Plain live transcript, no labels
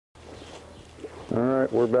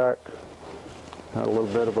Alright, we're back. Had a little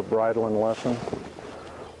bit of a bridling lesson.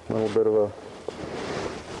 A little bit of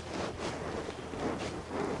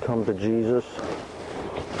a come to Jesus.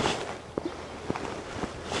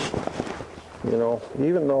 You know,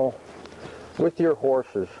 even though with your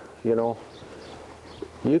horses, you know,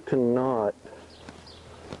 you cannot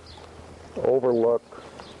overlook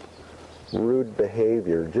rude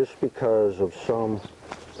behavior just because of some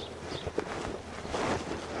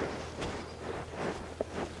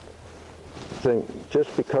thing,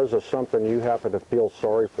 just because of something you happen to feel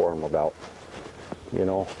sorry for them about. You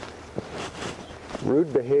know,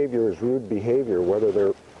 rude behavior is rude behavior, whether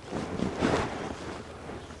they're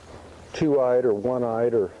two-eyed or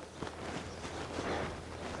one-eyed or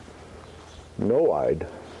no-eyed.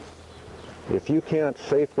 If you can't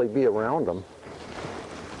safely be around them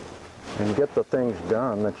and get the things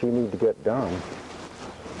done that you need to get done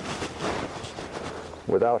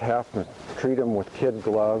without having to treat them with kid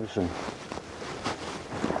gloves and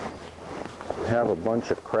have a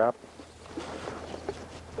bunch of crap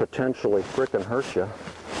potentially frickin' hurt you,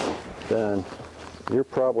 then you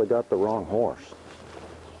probably got the wrong horse.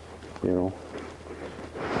 You know.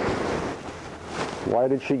 Why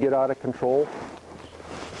did she get out of control?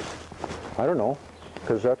 I don't know,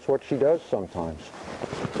 because that's what she does sometimes.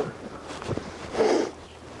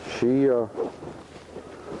 She, you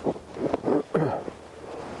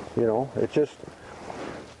know,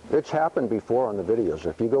 it's happened before on the videos.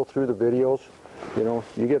 If you go through the videos, you know,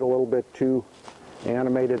 you get a little bit too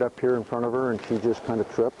animated up here in front of her and she just kind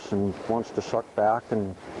of trips and wants to suck back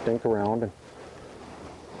and think around, and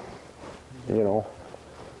you know,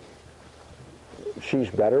 she's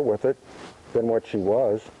better with it than what she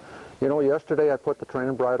was. You know, yesterday I put the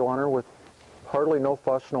training bridle on her with hardly no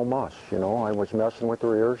fuss, no muss. You know, I was messing with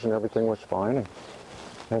her ears and everything was fine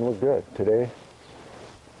and looked good. Today,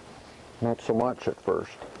 not so much at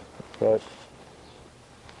first, but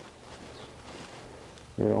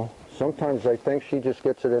you know, sometimes I think she just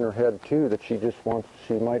gets it in her head too that she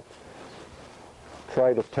might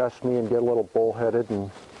try to test me and get a little bullheaded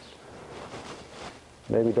and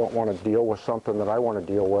maybe don't want to deal with something that I want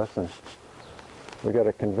to deal with, and we got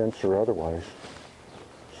to convince her otherwise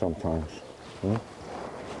sometimes.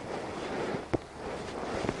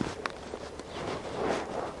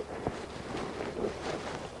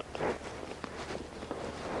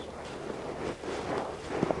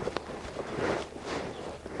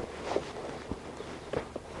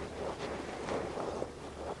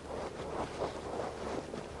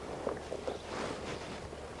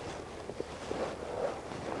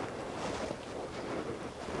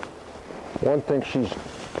 One thing she's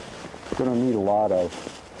going to need a lot of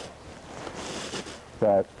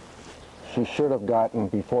that she should have gotten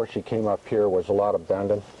before she came up here was a lot of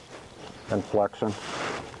bending and flexing.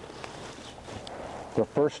 The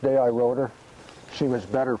first day I rode her, she was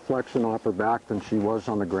better flexing off her back than she was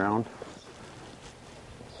on the ground.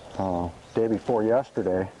 Day before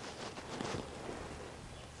yesterday,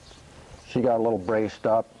 she got a little braced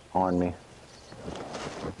up on me,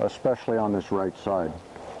 especially on this right side.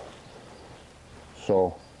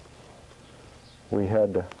 So we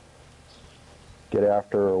had to get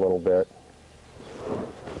after her a little bit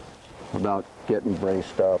about getting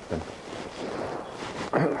braced up and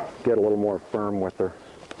get a little more firm with her.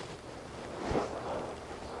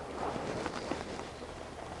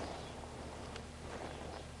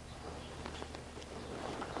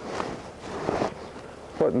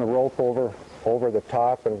 Putting the rope over the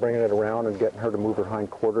top and bringing it around and getting her to move her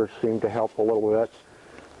hind quarters seemed to help a little bit.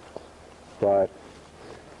 But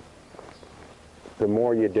the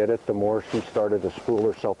more you did it, the more she started to spool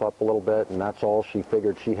herself up a little bit, and that's all she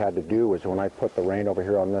figured she had to do was when I put the rein over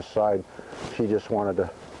here on this side, she just wanted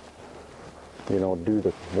to, you know, do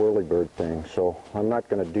the whirlybird thing. So I'm not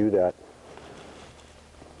going to do that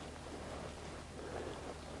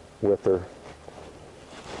with her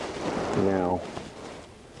now.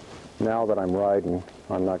 Now that I'm riding,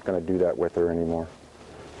 I'm not going to do that with her anymore,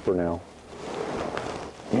 for now.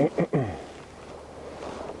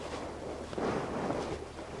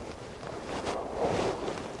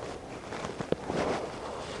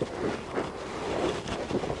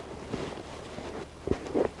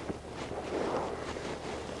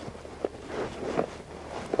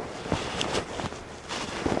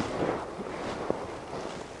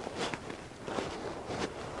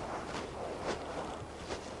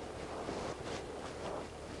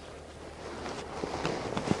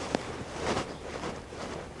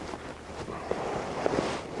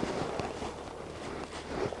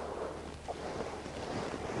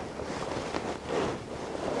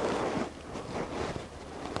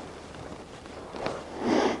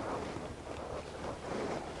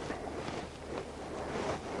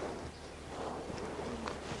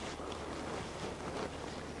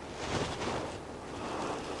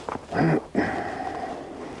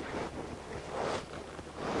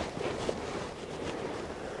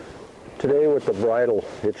 Today with the bridle,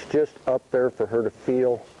 it's just up there for her to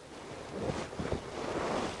feel.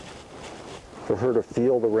 For her to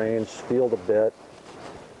feel the reins, feel the bit,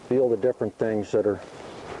 feel the different things that are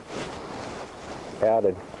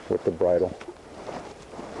added with the bridle.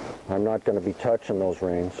 I'm not going to be touching those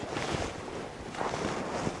reins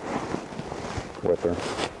with her.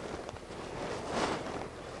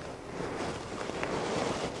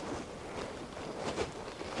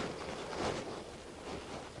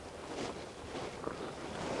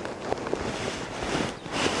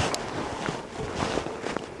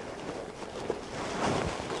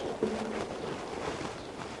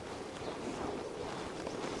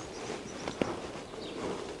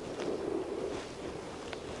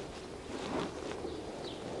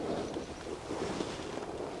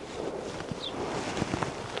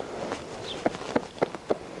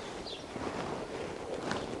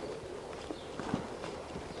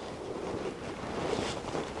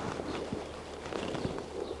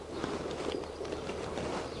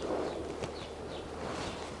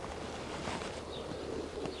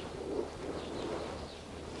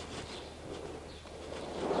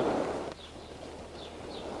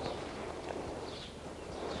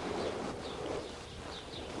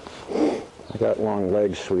 I got long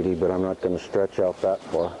legs, sweetie, but I'm not going to stretch out that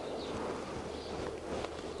far.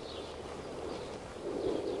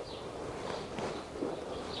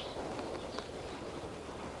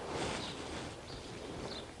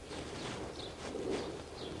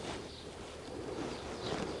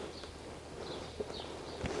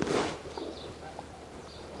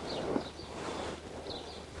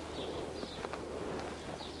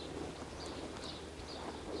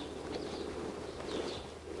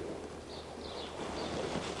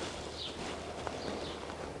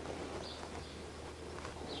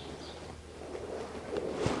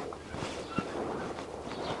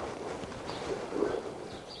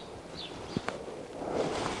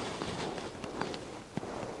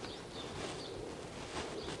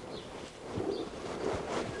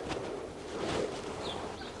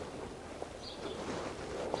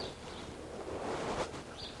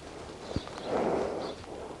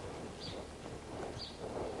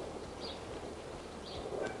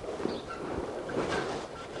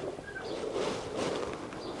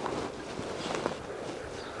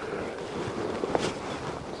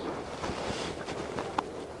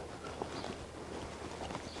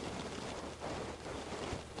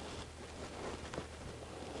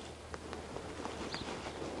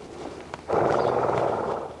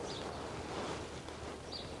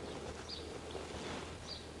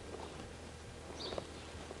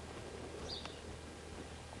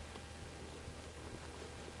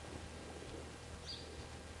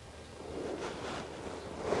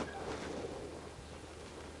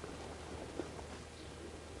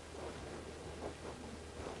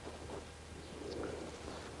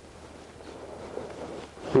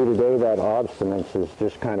 See, today that obstinance is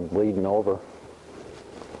just kind of bleeding over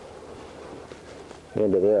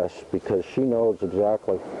into this because she knows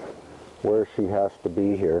exactly where she has to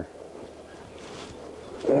be here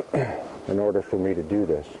in order for me to do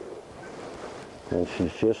this. And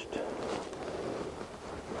she's just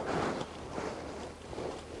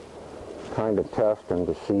kind of testing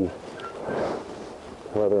to see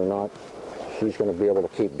whether or not she's going to be able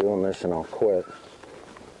to keep doing this and I'll quit.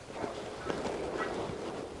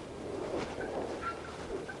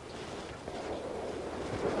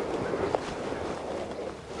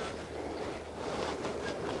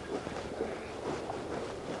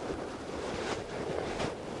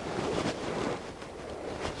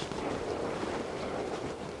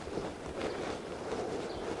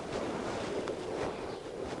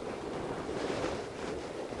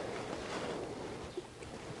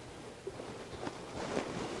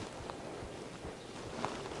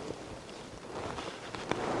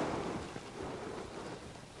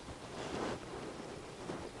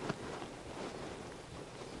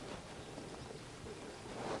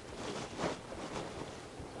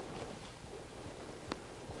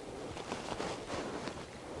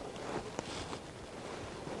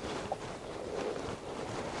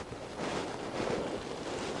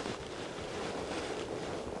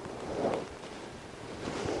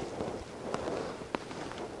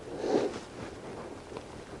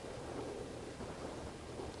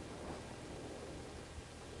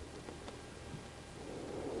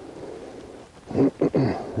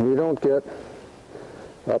 You don't get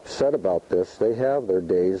upset about this. They have their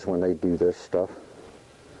days when they do this stuff.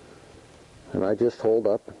 And I just hold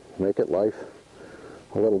up, make it life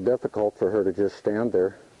a little difficult for her to just stand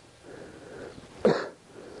there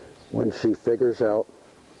when she figures out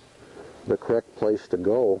the correct place to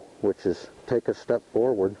go, which is take a step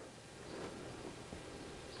forward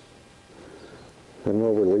and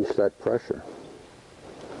we'll release that pressure.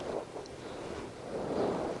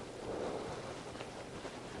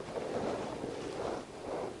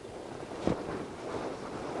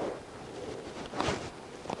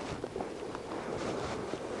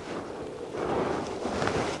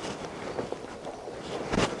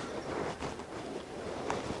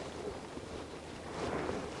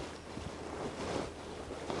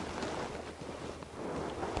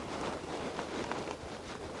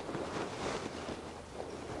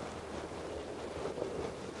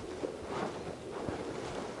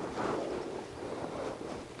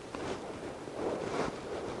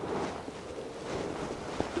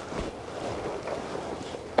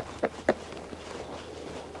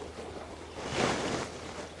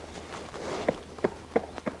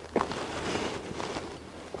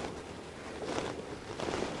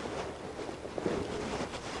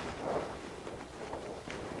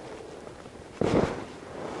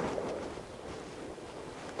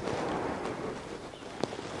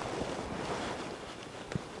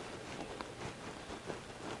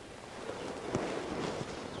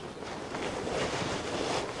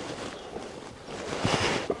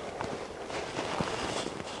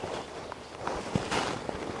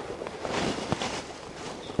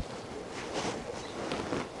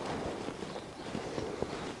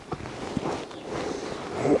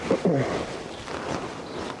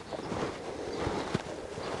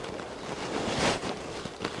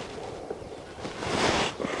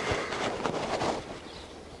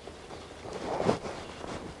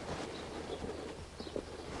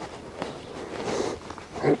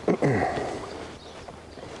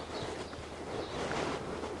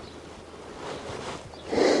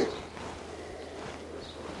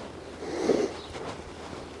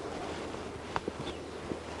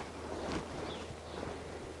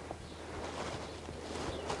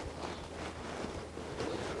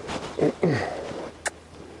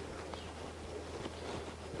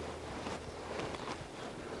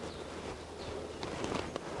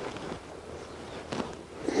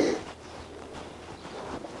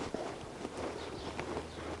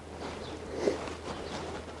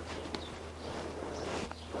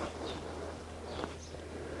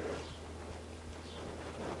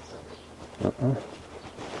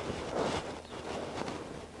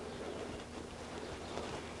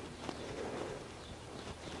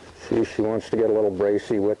 See, she wants to get a little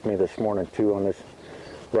bracy with me this morning too on this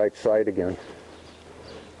right side again.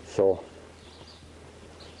 So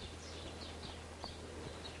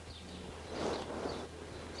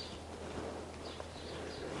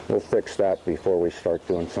we'll fix that before we start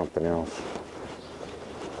doing something else.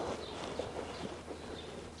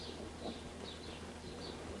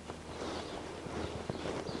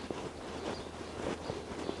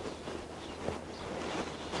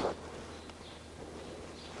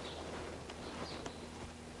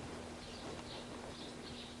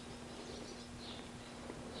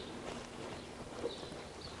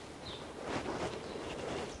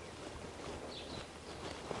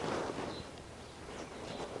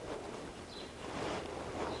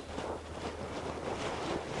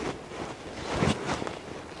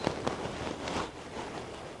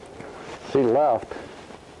 She left.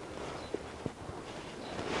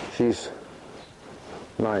 She's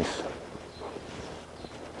nice.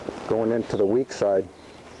 Going into the weak side.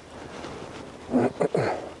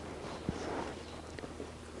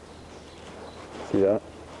 See that?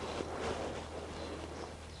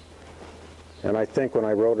 And I think when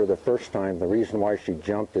I rode her the first time, the reason why she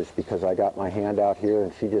jumped is because I got my hand out here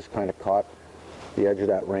and she just kind of caught the edge of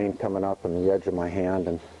that rein coming up and the edge of my hand,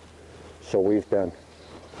 and so we've been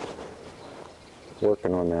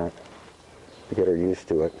working on that to get her used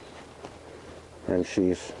to it. And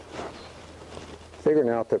she's figuring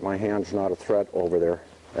out that my hand's not a threat over there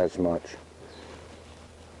as much.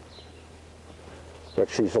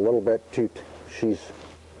 But she's a little bit too, she's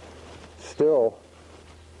still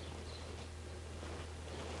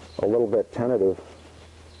a little bit tentative.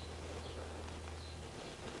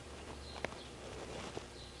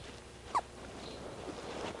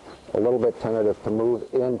 A little bit tentative to move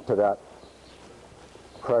into that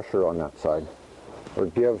pressure on that side, or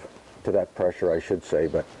give to that pressure, I should say,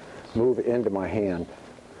 but move into my hand,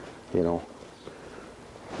 you know,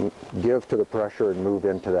 give to the pressure and move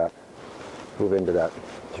into that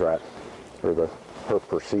threat, or her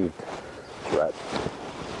perceived threat.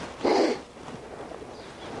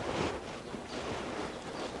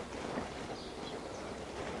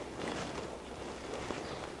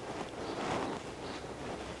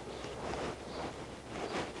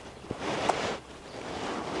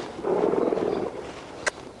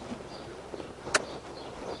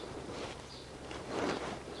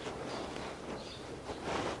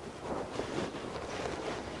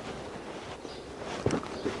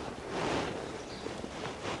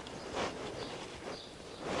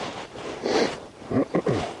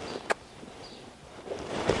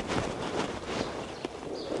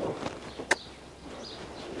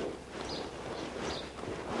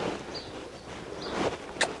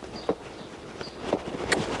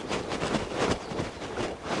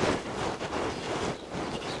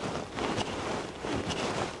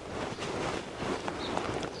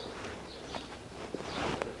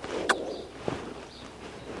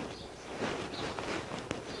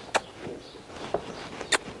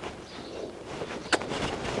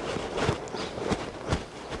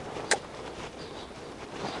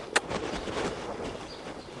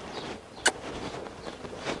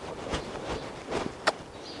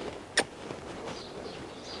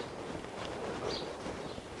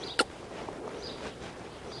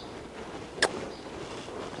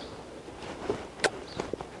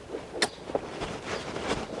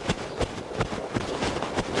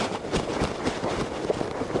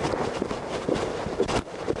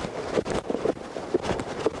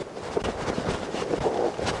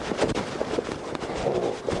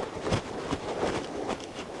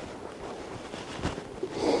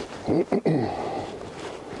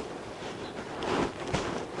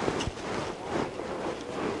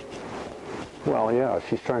 Well, yeah,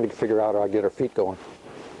 she's trying to figure out how to get her feet going.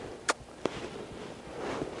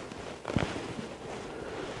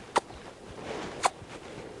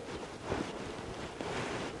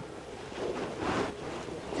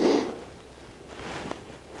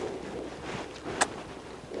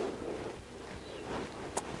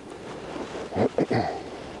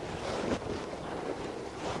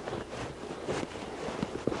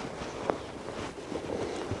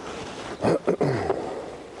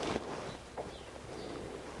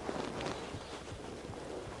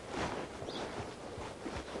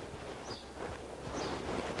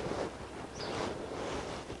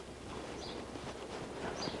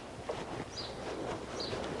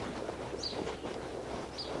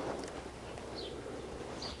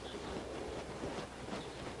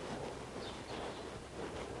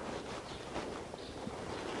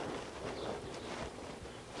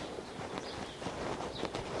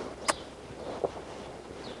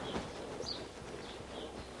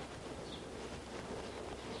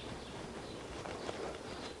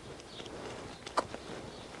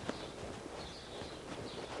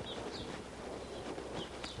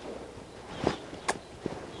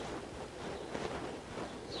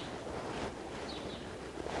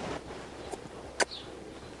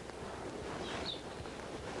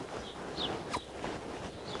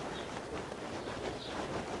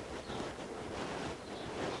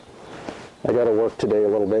 I got to work today a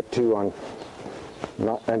little bit too on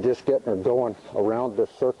and just getting her going around this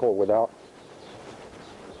circle without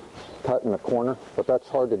cutting the corner, but that's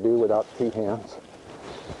hard to do without 2 hands.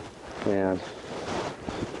 And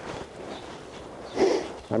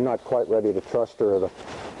I'm not quite ready to trust her at a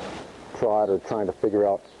trot or trying to figure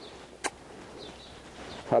out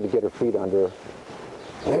how to get her feet under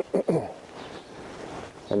her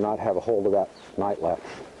and not have a hold of that night latch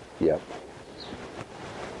yet.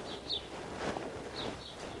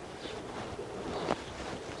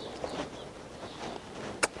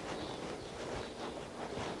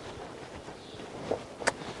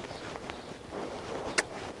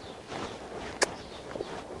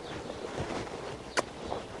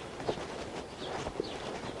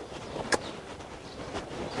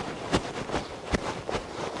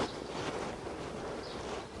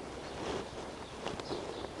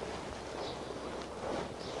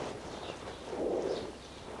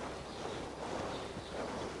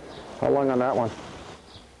 How long on that one?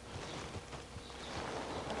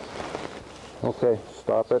 Okay,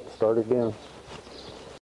 stop it, start again.